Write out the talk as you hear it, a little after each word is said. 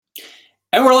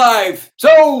And we're live.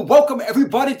 So, welcome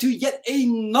everybody to yet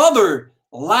another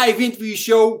live interview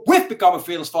show with Become a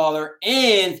Fearless Father.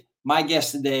 And my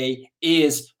guest today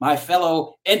is my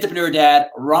fellow entrepreneur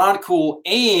dad, Ron Cool,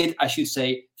 and I should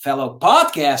say, fellow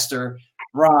podcaster,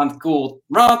 Ron Cool.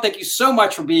 Ron, thank you so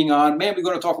much for being on. Man, we're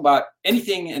going to talk about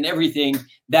anything and everything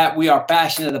that we are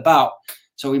passionate about.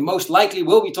 So, we most likely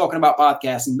will be talking about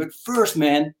podcasting. But first,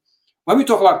 man, when we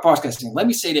talk about podcasting, let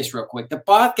me say this real quick. The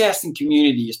podcasting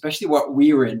community, especially what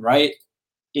we're in, right,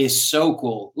 is so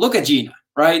cool. Look at Gina,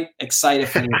 right? Excited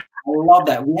for this. I love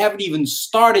that. We haven't even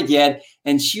started yet,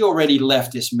 and she already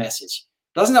left this message.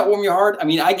 Doesn't that warm your heart? I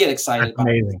mean, I get excited. It's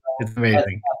amazing. It's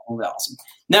amazing. That's awesome.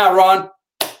 Now, Ron,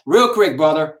 real quick,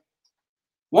 brother.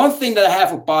 One thing that I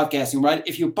have with podcasting, right?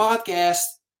 If you podcast,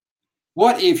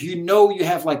 what if you know you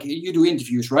have you do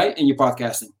interviews, right? And you're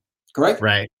podcasting, correct?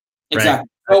 Right. Exactly.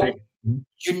 Right. So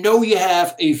you know you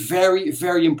have a very,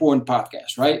 very important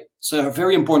podcast, right? So a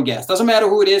very important guest. Doesn't matter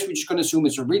who it is. We're just going to assume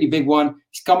it's a really big one.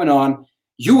 He's coming on.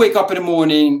 You wake up in the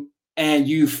morning and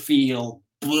you feel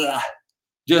blah,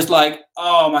 just like,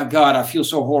 oh my God, I feel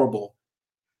so horrible.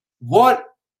 What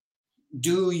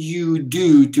do you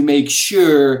do to make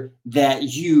sure that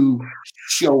you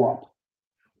show up?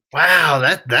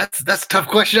 Wow, that's a tough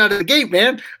question out of the gate,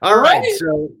 man. All right,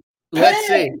 so let's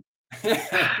see.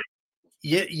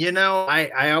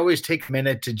 I always take a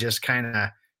minute to just kind of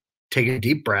take a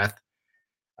deep breath,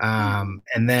 and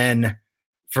then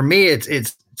for me,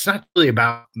 it's not really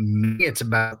about me. It's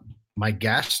about my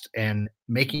guest and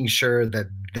making sure that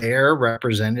they're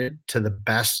represented to the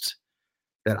best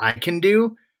that I can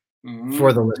do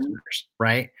for the listeners.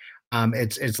 Right?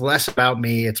 It's less about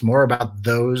me. It's more about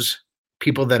those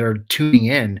people that are tuning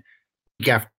in week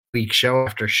after week, show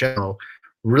after show,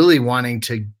 really wanting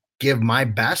to give my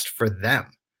best for them.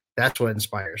 That's what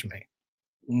inspires me.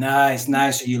 Nice.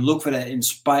 So you look for that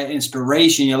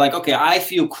inspiration. You're like, okay, I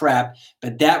feel crap,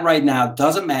 but that right now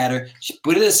doesn't matter. Just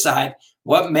put it aside.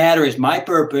 What matters is my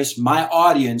purpose, my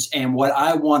audience, and what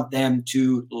I want them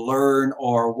to learn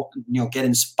or get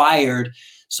inspired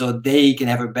so they can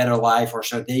have a better life or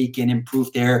so they can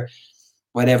improve their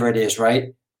whatever it is,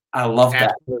 right? I love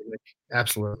that.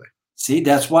 Absolutely. See,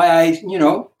 that's why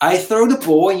I throw the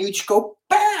ball and you just go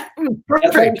back.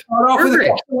 Perfect. That's why we start off with a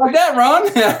question like that,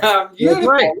 Ron. Beautiful.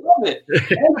 Right. I love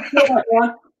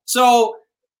it. So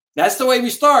that's the way we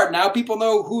start. Now people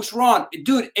know who's Ron.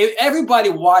 Dude, everybody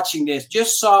watching this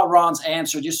just saw Ron's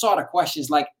answer, just saw the questions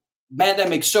like, man, that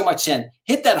makes so much sense.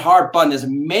 Hit that heart button as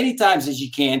many times as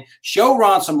you can. Show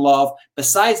Ron some love.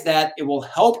 Besides that, it will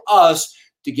help us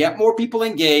to get more people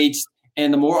engaged.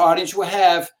 And the more audience we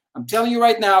have, I'm telling you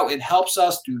right now, it helps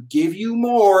us to give you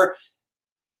more,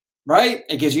 right?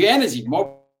 It gives you energy.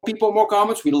 More people, more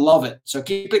comments. We love it. So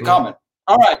keep it coming.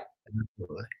 All right.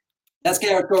 Absolutely. Let's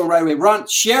get going right away. Ron,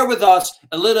 share with us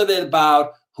a little bit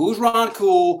about who's Ron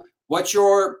Cool, what's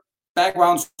your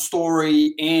background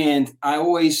story, and I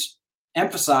always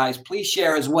emphasize, please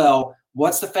share as well,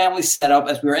 what's the family setup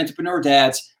as we're entrepreneur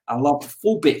dads. I love the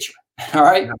full picture. All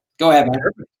right? Go ahead, man.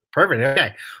 Perfect.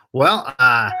 Okay. Well,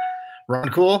 Ron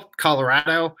Cool,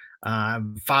 Colorado,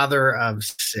 father of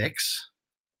 6.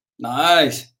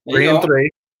 Nice. Three and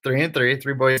three,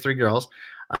 3 boys, 3 girls.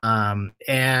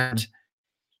 And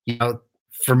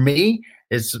for me,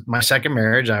 it's my second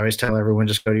marriage. I always tell everyone,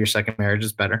 just go to your second marriage.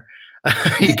 It's better.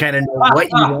 You kind of know what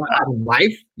you want out of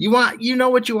life. You know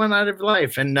what you want out of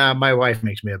life. And my wife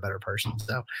makes me a better person.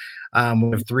 So we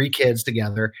have 3 kids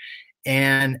together.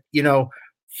 And,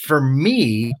 for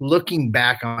me, looking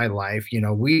back on my life,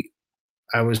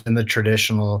 I was in the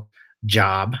traditional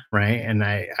job, right? And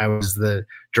I was the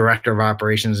director of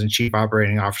operations and chief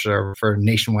operating officer for a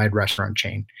nationwide restaurant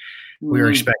chain. We were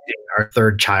expecting our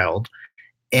 3rd child.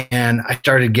 And I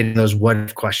started getting those what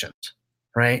if questions,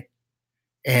 right?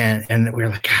 And we were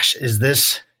like, gosh, is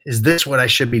this what I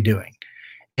should be doing?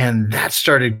 And that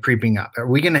started creeping up. Are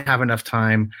we going to have enough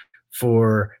time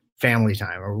for family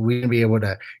time? Are we going to be able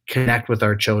to connect with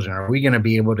our children? Are we going to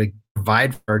be able to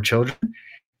provide for our children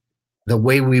the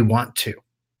way we want to?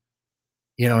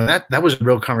 That was a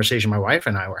real conversation my wife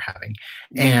and I were having.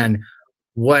 And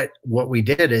what we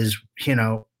did is,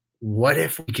 what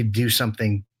if we could do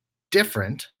something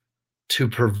different to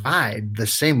provide the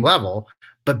same level,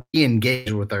 but be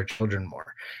engaged with our children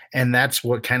more? And that's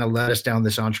what kind of led us down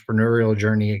this entrepreneurial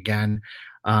journey again,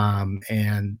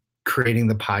 and creating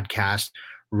the podcast,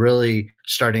 really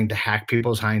starting to hack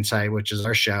people's hindsight, which is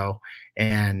our show.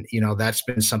 And, that's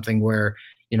been something where,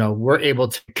 we're able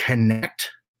to connect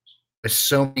with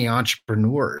so many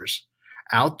entrepreneurs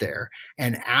out there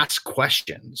and ask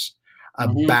questions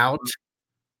about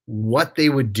what they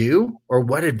would do or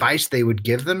what advice they would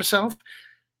give themselves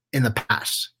in the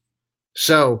past.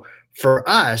 So for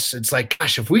us, it's like,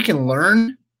 gosh, if we can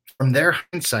learn from their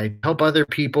hindsight, help other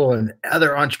people and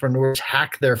other entrepreneurs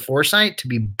hack their foresight to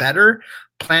be better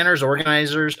planners,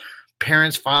 organizers,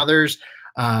 parents, fathers,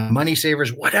 money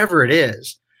savers, whatever it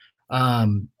is,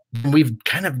 we've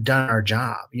kind of done our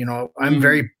job. I'm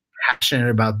very passionate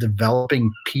about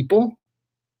developing people.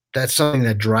 That's something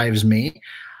that drives me.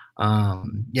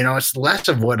 It's less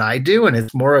of what I do, and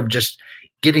it's more of just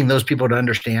getting those people to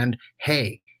understand,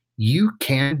 hey, you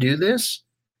can do this.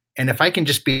 And if I can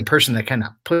just be the person that kind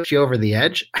of push you over the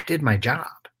edge, I did my job.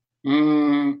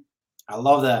 I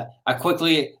love that.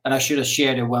 I should have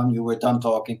shared it when you were done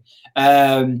talking.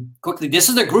 Quickly, this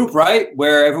is the group, right?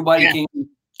 Where everybody can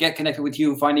get connected with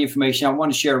you, find the information. I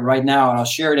want to share it right now, and I'll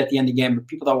share it at the end of the game. But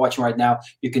people that are watching right now,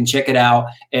 you can check it out.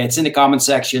 It's in the comment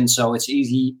section, so it's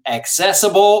easy,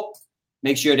 accessible.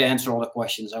 Make sure to answer all the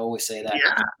questions. I always say that.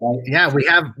 Yeah, right?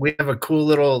 Yeah. We have a cool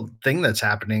little thing that's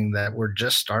happening that we're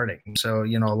just starting. So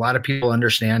a lot of people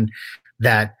understand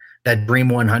that Dream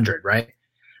 100, right?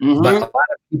 Mm-hmm. But a lot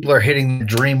of people are hitting the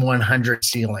Dream 100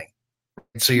 ceiling.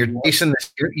 So you're chasing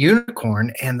this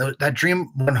unicorn, and that Dream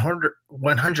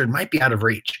 100 might be out of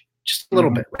reach, just a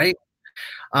little bit, right?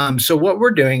 So what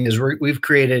we're doing is we've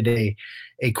created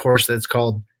a course that's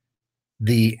called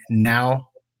the Now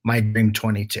My Dream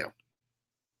 22.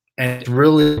 And it's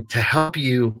really to help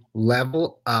you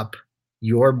level up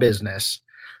your business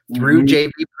through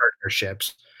JV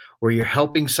partnerships, where you're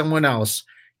helping someone else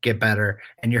get better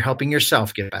and you're helping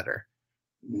yourself get better.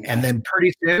 And then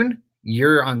pretty soon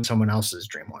you're on someone else's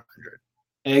Dream 100.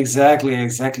 Exactly.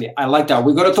 I like that.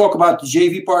 We're going to talk about the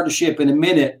JV partnership in a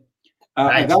minute.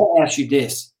 Nice. I got to ask you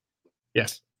this.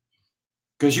 Yes.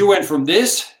 Because you went from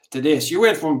this to this. You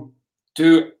went from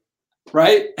to,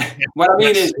 right? What I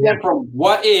mean is you went from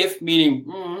what if, meaning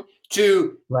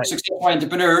to successful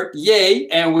entrepreneur, yay,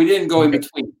 and we didn't go in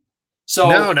between. So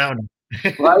no.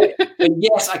 Right? And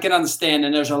yes, I can understand.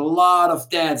 And there's a lot of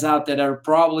dads out there that are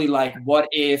probably like, what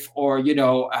if, or,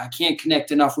 I can't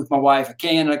connect enough with my wife. I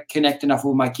can't connect enough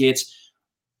with my kids.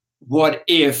 What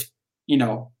if,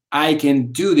 I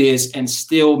can do this and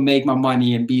still make my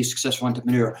money and be a successful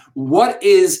entrepreneur? What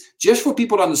is, just for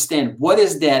people to understand, what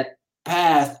is that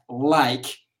path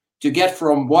like to get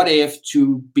from what if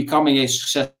to becoming a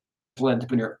successful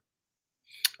entrepreneur?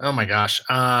 Oh my gosh.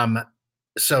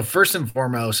 So first and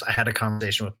foremost, I had a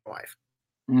conversation with my wife.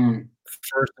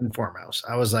 First and foremost,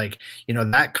 I was like,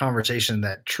 that conversation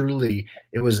that truly,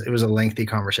 it was a lengthy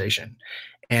conversation,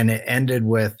 and it ended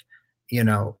with,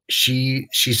 she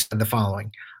said the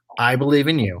following: I believe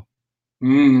in you.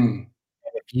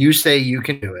 If you say you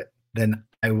can do it, then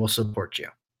I will support you.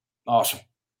 Awesome.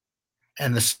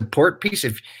 And the support piece,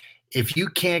 if you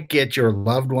can't get your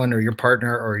loved one or your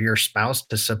partner or your spouse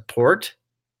to support,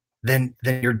 then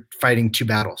you're fighting two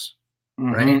battles,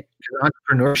 right?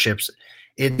 Entrepreneurships,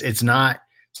 it's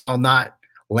all not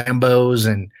Lambos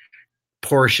and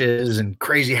Porsches and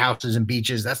crazy houses and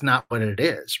beaches. That's not what it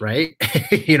is, right?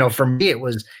 For me, it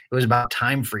was about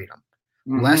time freedom,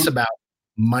 less about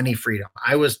money freedom.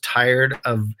 I was tired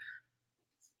of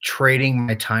trading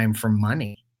my time for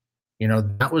money.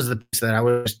 That was the piece that I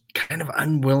was kind of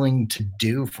unwilling to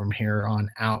do from here on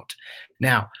out.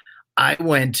 Now,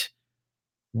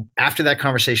 after that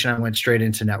conversation, I went straight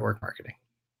into network marketing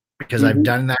because I've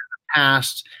done that in the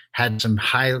past, had some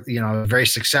very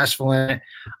successful in it,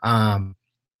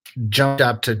 jumped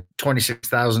up to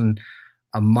 26,000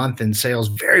 a month in sales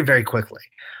very, very quickly.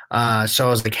 So I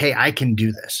was like, hey, I can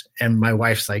do this. And my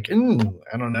wife's like, I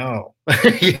don't know,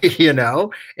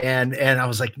 and I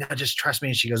was like, no, just trust me.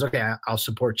 And she goes, okay, I'll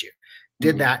support you.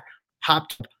 Did that,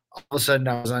 popped up. All of a sudden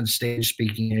I was on stage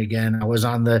speaking again. I was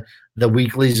on the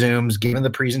weekly Zooms, giving the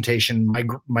presentation.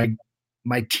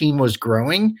 My team was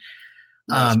growing.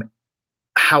 Nice.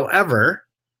 However,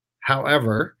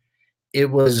 it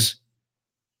was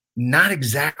not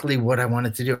exactly what I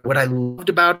wanted to do. What I loved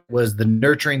about it was the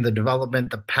nurturing, the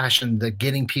development, the passion, the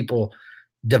getting people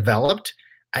developed.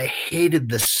 I hated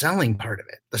the selling part of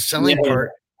it. The selling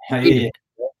part.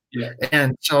 Yeah.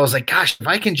 And so I was like, gosh, if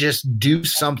I can just do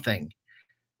something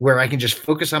where I can just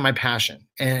focus on my passion.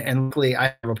 And luckily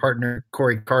I have a partner,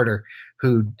 Corey Carter,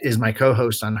 who is my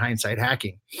co-host on Hindsight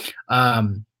Hacking.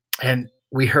 And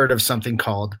we heard of something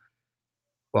called,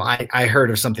 I heard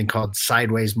of something called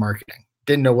sideways marketing.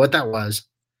 Didn't know what that was.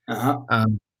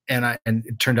 And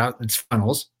it turned out it's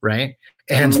funnels, right?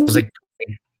 And so I was like,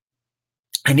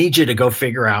 I need you to go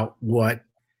figure out what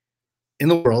in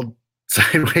the world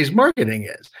sideways marketing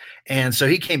is. And so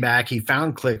he came back, he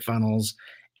found ClickFunnels,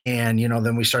 And,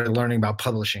 then we started learning about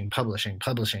publishing,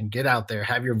 get out there,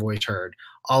 have your voice heard,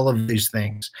 all of these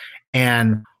things.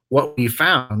 And what we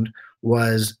found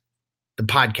was the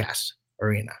podcast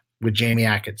arena with Jamie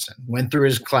Atkinson. Went through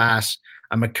his class.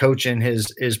 I'm a coach in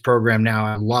his program now.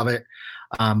 I love it.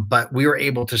 But we were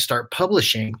able to start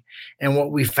publishing. And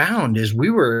what we found is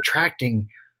we were attracting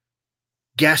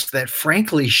guests that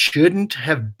frankly shouldn't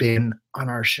have been on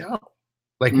our show.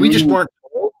 Like we just weren't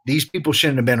told these people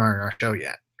shouldn't have been on our show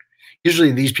yet.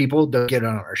 Usually these people don't get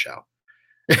on our show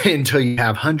until you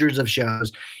have hundreds of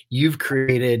shows. You've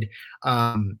created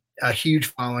a huge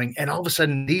following. And all of a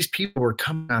sudden these people were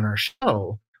coming on our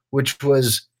show, which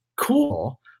was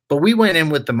cool. But we went in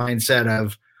with the mindset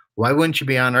of, why wouldn't you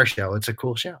be on our show? It's a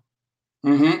cool show.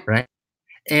 Right.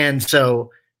 And so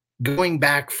going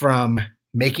back from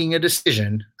making a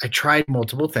decision, I tried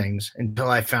multiple things until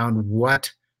I found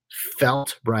what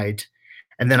felt right.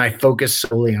 And then I focused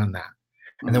solely on that.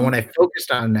 And then when I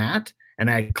focused on that and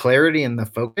I had clarity in the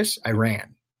focus, I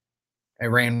ran.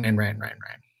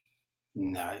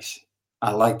 Nice.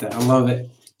 I like that. I love it.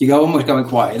 You got almost going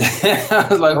quiet. I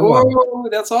was like, oh,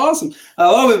 that's awesome. I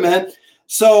love it, man.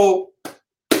 So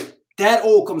that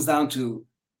all comes down to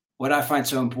what I find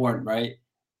so important, right?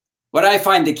 What I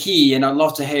find the key, and I'd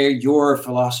love to hear your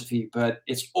philosophy, but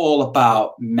it's all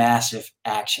about massive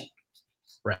action.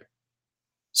 Right.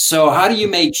 So how do you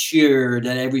make sure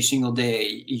that every single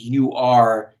day you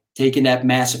are taking that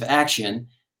massive action?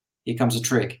 Here comes a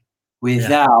trick.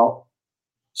 Without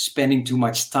spending too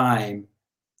much time,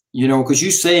 because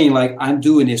you're saying like, I'm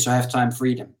doing this, so I have time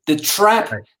freedom. The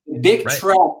trap, the big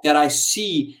trap that I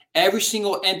see every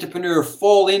single entrepreneur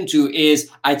fall into is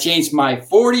I changed my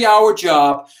 40-hour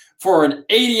job for an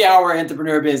 80-hour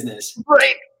entrepreneur business.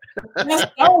 Right. The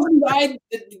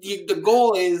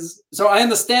goal is, so I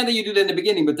understand that you do that in the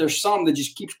beginning, but there's some that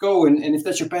just keeps going. And if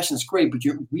that's your passion, it's great. But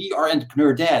we are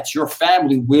entrepreneur dads. Your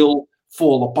family will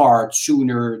fall apart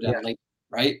sooner than later,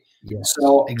 right? Yes,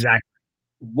 so exactly.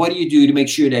 What do you do to make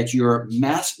sure that you're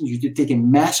taking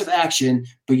massive action,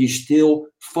 but you're still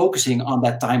focusing on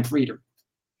that time freedom?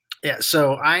 Yeah.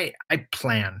 So I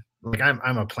plan. Like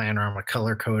I'm a planner. I'm a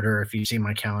color coder. If you see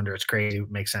my calendar, it's crazy.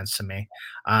 It makes sense to me.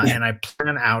 And I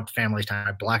plan out family time.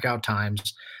 I block out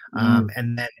times.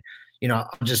 And then,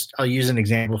 I'll use an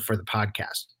example for the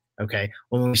podcast. Okay.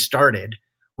 When we started,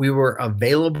 we were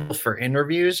available for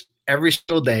interviews every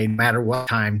single day, no matter what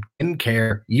time. Didn't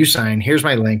care. You sign. Here's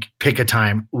my link. Pick a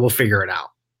time. We'll figure it out.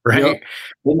 Right. Yep.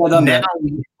 Now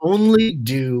we only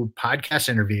do podcast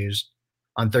interviews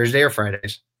on Thursday or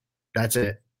Fridays. That's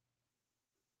it.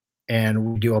 And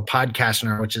we do a podcast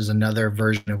hour, which is another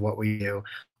version of what we do,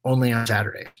 only on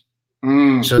Saturdays.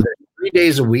 So there's 3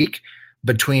 days a week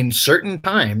between certain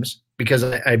times, because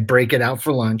I break it out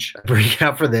for lunch. I break it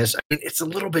out for this. I mean, it's a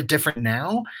little bit different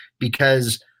now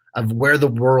because of where the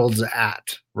world's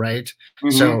at, right?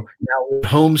 So now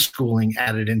homeschooling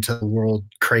added into the world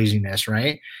craziness,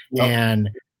 right? Yep. And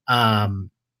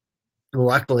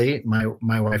luckily,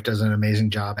 my wife does an amazing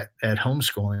job at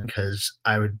homeschooling, because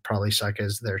I would probably suck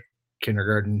as their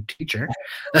kindergarten teacher,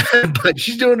 but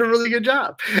she's doing a really good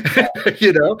job,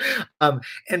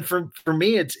 and for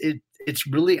me, it's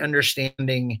really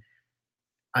understanding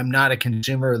I'm not a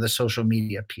consumer of the social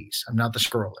media piece. I'm not the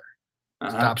scroller.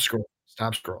 Stop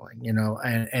scrolling,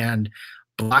 and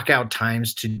block out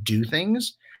times to do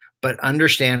things, but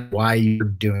understand why you're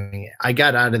doing it. I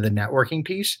got out of the networking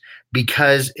piece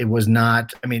because it was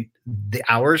not, the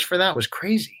hours for that was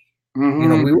crazy.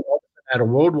 We were at a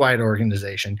worldwide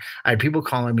organization. I had people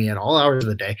calling me at all hours of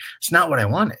the day. It's not what I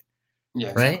wanted.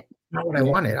 Yes. Right? Not what I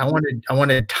wanted. I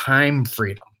wanted time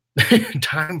freedom.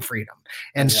 Time freedom.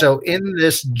 And so in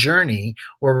this journey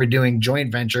where we're doing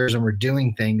joint ventures and we're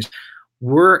doing things,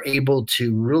 we're able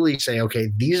to really say,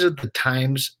 okay, these are the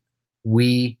times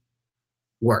we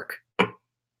work.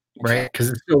 Right?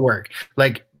 Because it's still work.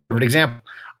 Like, for example,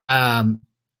 I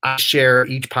share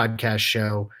each podcast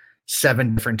show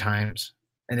 7 different times.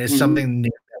 And it's something new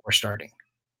that we're starting.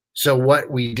 So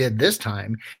what we did this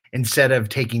time, instead of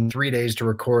taking 3 days to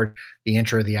record the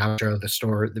intro, the outro, the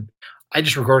story, I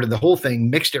just recorded the whole thing,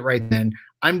 mixed it right then.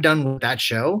 I'm done with that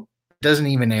show. It doesn't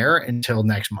even air until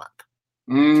next month.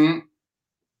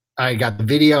 I got the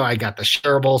video. I got the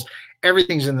shareables.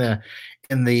 Everything's in the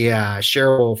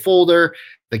shareable folder.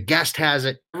 The guest has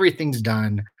it. Everything's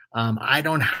done. I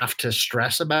don't have to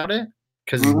stress about it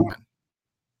because it's done.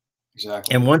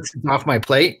 Exactly. And once it's off my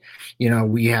plate,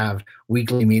 we have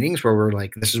weekly meetings where we're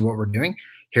like, this is what we're doing.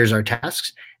 Here's our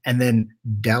tasks. And then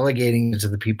delegating it to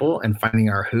the people and finding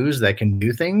our who's that can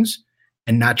do things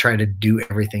and not try to do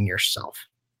everything yourself.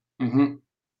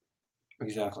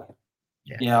 Exactly.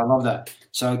 Yeah, I love that.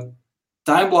 So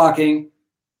time blocking,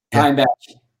 time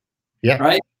batching. Yeah.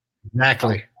 Right?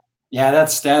 Exactly. Yeah,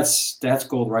 that's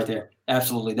gold right there.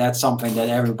 Absolutely. That's something that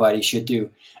everybody should do.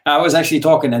 I was actually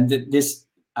talking, and this,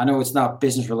 I know it's not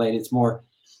business related, it's more,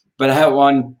 but I had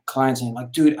one client saying,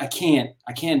 like, dude, I can't,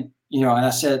 and I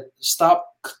said, stop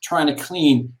trying to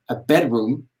clean a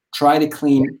bedroom, try to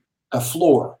clean a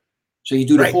floor. So you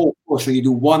do the whole floor. So you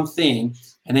do one thing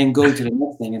and then go to the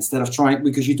next thing instead of trying,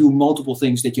 because you do multiple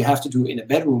things that you have to do in a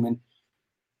bedroom. And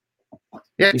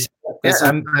that's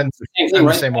I'm the same thing,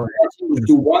 right? Same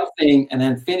do one thing and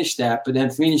then finish that, but then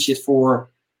finish it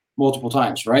for multiple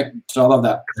times, right? So I love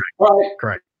that.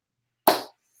 Correct.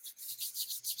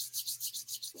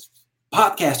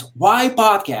 Podcast. Why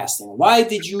podcasting? Why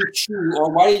did you choose,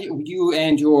 or why did you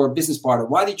and your business partner,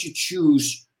 why did you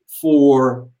choose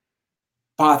for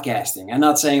podcasting? I'm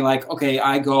not saying like, okay,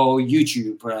 I go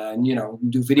YouTube and,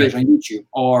 do videos on YouTube,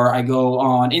 or I go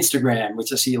on Instagram,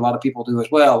 which I see a lot of people do as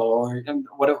well, or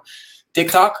what,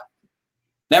 TikTok.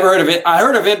 Never heard of it. I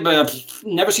heard of it, but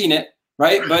never seen it.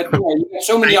 Right, but you have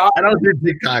so many options. I don't do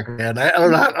TikTok, man. I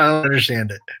don't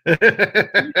understand it. I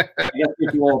guess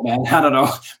you're too old, man. I don't know,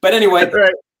 but anyway,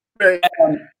 right.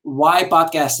 Why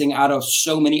podcasting out of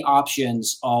so many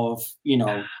options of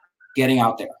getting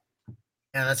out there?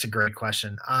 Yeah, that's a great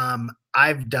question.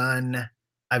 I've done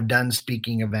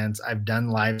speaking events. I've done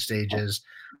live stages.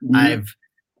 Mm-hmm.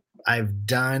 I've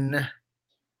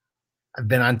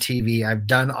been on TV. I've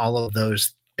done all of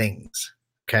those things.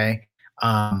 Okay.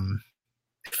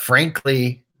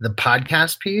 Frankly, the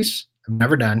podcast piece I've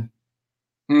never done.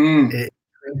 It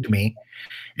intrigued me,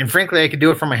 and frankly, I could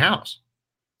do it from my house.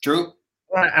 True.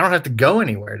 I don't have to go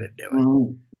anywhere to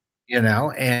do it.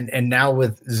 And now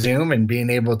with Zoom and being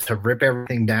able to rip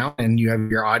everything down, and you have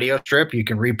your audio strip, you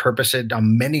can repurpose it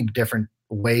on many different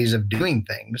ways of doing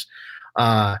things.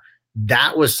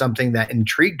 That was something that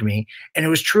intrigued me, and it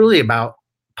was truly about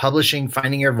publishing,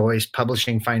 finding your voice. Our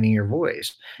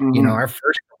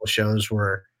first couple shows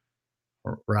were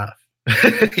rough.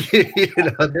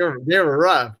 They were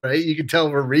rough, right? You can tell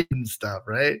we're reading stuff,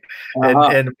 right?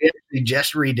 And we actually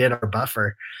just redid our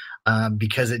buffer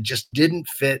because it just didn't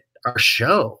fit our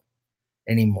show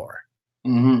anymore.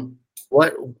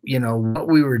 What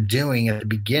we were doing at the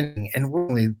beginning, and we're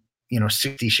only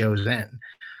 60 shows in,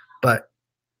 but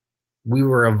we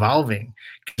were evolving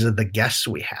because of the guests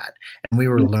we had, and we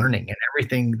were learning, and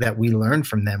everything that we learned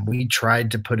from them, we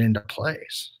tried to put into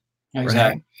place. Exactly.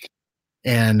 Right?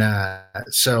 And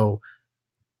so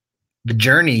the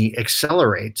journey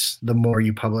accelerates the more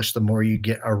you publish, the more you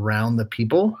get around the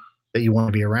people that you want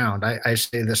to be around. I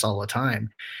say this all the time.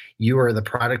 You are the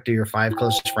product of your 5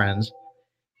 closest friends.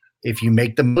 If you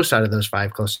make the most out of those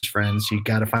 5 closest friends, you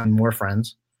got to find more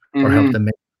friends or help them.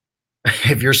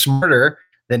 If you're smarter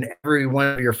than every one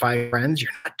of your 5 friends,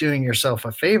 you're not doing yourself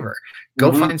a favor.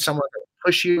 Go find someone that will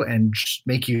push you and just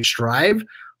make you strive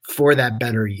for that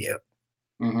better you.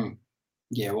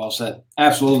 Yeah, well said.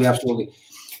 Absolutely.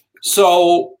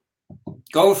 So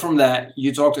going from that,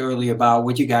 you talked earlier about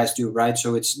what you guys do, right?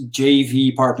 So it's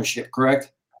JV partnership,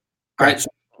 correct? All right. So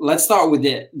let's start with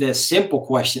the simple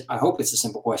question. I hope it's a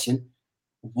simple question.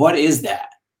 What is that?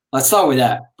 Let's start with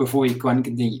that before we go and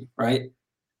continue, right?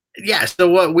 Yeah. So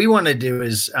what we want to do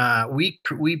is we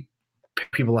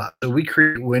pick people up. So we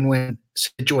create win-win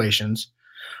situations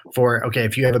for, okay,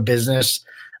 if you have a business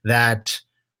that,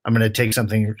 I'm going to take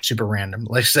something super random.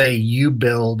 Let's say you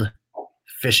build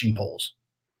fishing poles.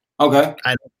 Okay.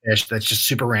 I don't fish. That's just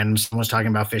super random. Someone was talking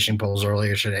about fishing poles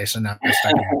earlier today, so now I'm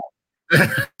stuck.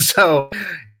 So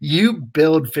you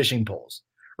build fishing poles,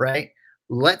 right?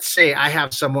 Let's say I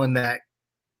have someone that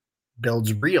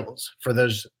builds reels for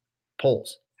those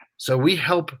poles. So we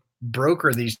help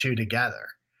broker these two together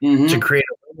to create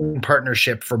a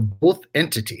partnership for both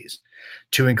entities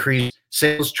to increase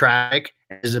sales, traffic,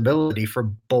 and visibility for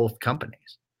both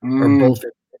companies or both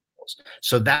individuals.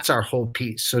 So that's our whole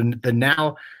piece. So the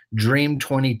Now Dream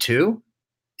 22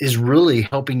 is really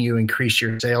helping you increase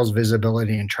your sales,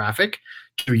 visibility, and traffic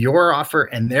to your offer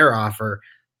and their offer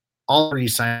all three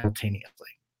simultaneously.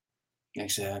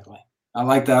 Exactly. I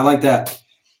like that.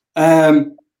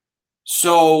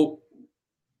 So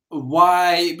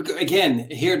why, again,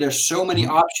 here there's so many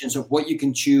options of what you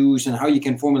can choose and how you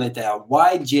can formulate that.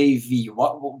 Why JV?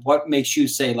 What makes you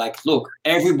say, like, look,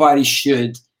 everybody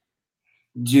should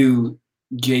do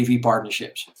JV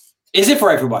partnerships? Is it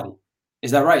for everybody?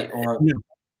 Is that right? Or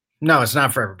no, it's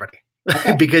not for everybody.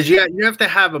 Because you have to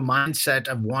have a mindset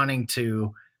of wanting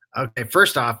to, okay,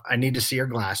 first off, I need to see your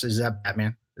glasses. Is that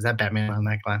Batman? Is that Batman on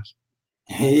that glass?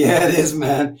 Yeah, it is,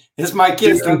 man. It's my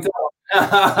kids. Don't tell.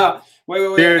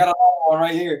 Wait. I one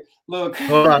right here. Look.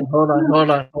 Hold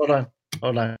on.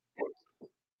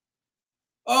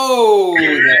 Oh,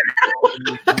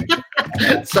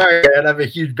 sorry, man. I'm a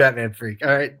huge Batman freak.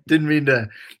 All right, didn't mean to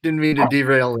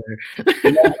derail there.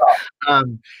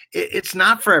 It's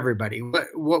not for everybody.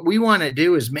 What we want to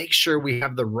do is make sure we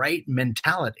have the right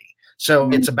mentality. So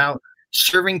it's about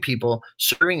serving people,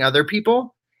 serving other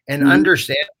people, and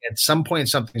understanding at some point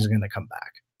something's going to come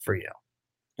back for you,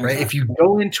 right? If you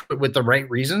go into it with the right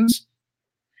reasons,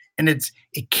 and it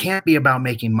can't be about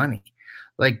making money.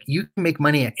 Like, you can make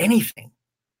money at anything.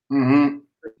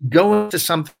 Go into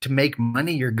something to make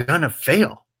money, you're gonna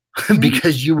fail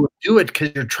because you will do it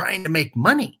because you're trying to make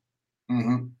money,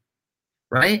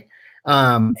 right?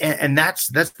 And that's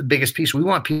the biggest piece. We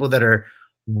want people that are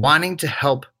wanting to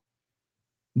help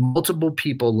multiple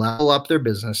people level up their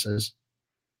businesses.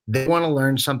 They want to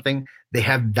learn something. They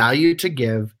have value to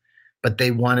give, but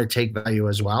they want to take value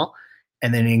as well,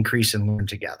 and then increase and learn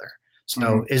together.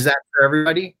 So is that for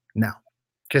everybody? No,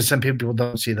 because some people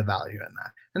don't see the value in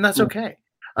that, and that's okay.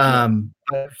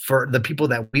 But for the people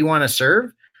that we want to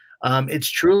serve, it's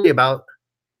truly about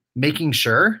making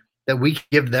sure that we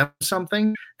give them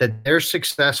something that they're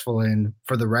successful in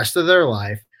for the rest of their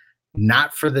life,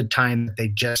 not for the time that they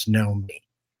just know me.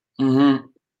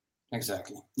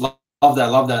 Exactly. Love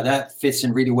that. That fits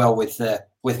in really well with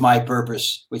my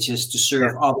purpose, which is to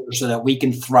serve others so that we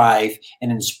can thrive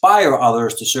and inspire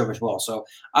others to serve as well. So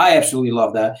I absolutely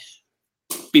love that.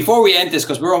 Before we end this,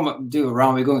 because we're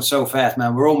going so fast,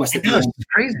 man. We're almost at the end. It's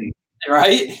crazy,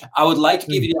 right? I would like to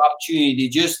give you the opportunity,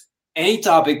 just any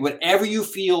topic, whatever you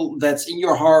feel that's in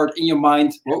your heart, in your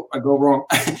mind. Oh, I go wrong.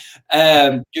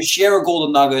 Just share a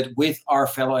golden nugget with our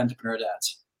fellow entrepreneur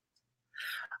dads.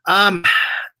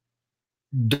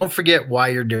 Don't forget why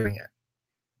you're doing it.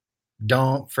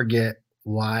 Don't forget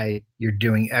why you're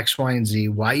doing X, Y, and Z,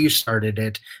 why you started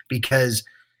it, because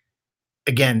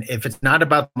again, if it's not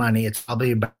about money, it's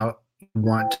probably about you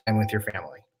want time with your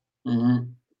family.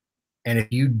 And if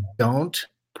you don't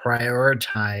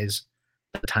prioritize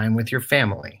the time with your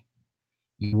family,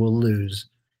 you will lose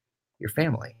your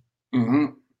family.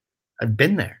 I've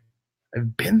been there.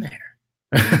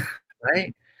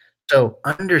 Right? So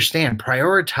understand,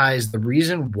 prioritize the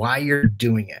reason why you're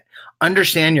doing it.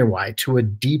 Understand your why to a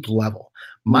deep level.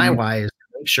 My why is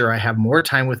to make sure I have more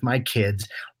time with my kids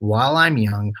while I'm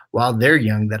young, while they're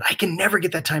young, that I can never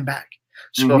get that time back.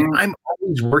 So if I'm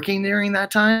always working during that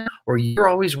time, or you're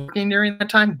always working during that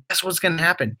time, guess what's going to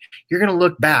happen? You're going to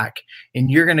look back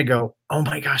and you're going to go, oh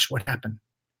my gosh, what happened?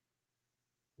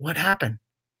 What happened?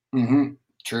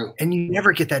 True. And you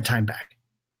never get that time back.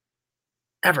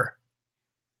 Ever.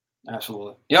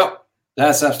 Absolutely. Yep.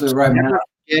 That's absolutely right. Never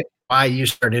forget why you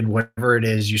started whatever it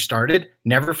is you started.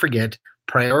 Never forget,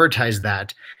 prioritize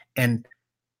that, and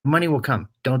money will come.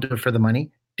 Don't do it for the money.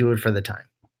 Do it for the time.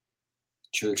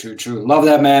 True. Love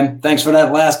that, man. Thanks for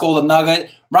that last golden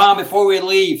nugget. Ron, before we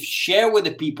leave, share with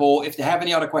the people, if they have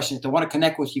any other questions, they want to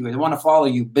connect with you, they want to follow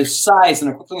you, besides,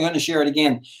 and I'm quickly going to share it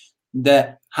again,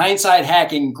 the Hindsight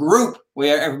Hacking group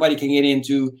where everybody can get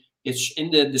into. It's in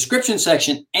the description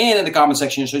section and in the comment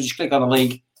section, so just click on the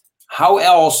link. How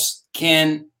else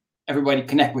can everybody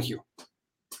connect with you?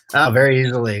 Very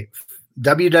easily.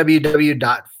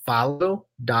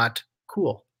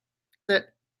 www.follow.cool. That's it.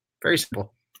 Very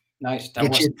simple. Nice.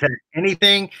 Get you to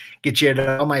anything, get you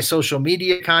to all my social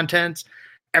media contents,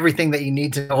 everything that you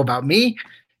need to know about me,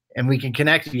 and we can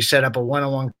connect. You set up a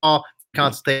one-on-one call,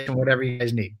 consultation, whatever you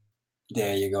guys need.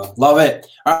 There you go. Love it.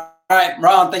 All right,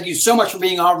 Ron, thank you so much for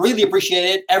being on. Really appreciate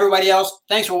it. Everybody else,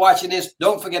 thanks for watching this.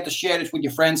 Don't forget to share this with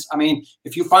your friends. I mean,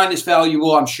 if you find this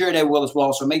valuable, I'm sure they will as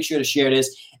well. So make sure to share this,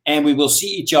 and we will see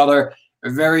each other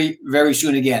very, very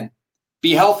soon again.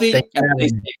 Be healthy. And stay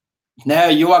safe. No,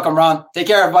 you're welcome, Ron. Take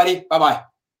care, everybody. Bye-bye.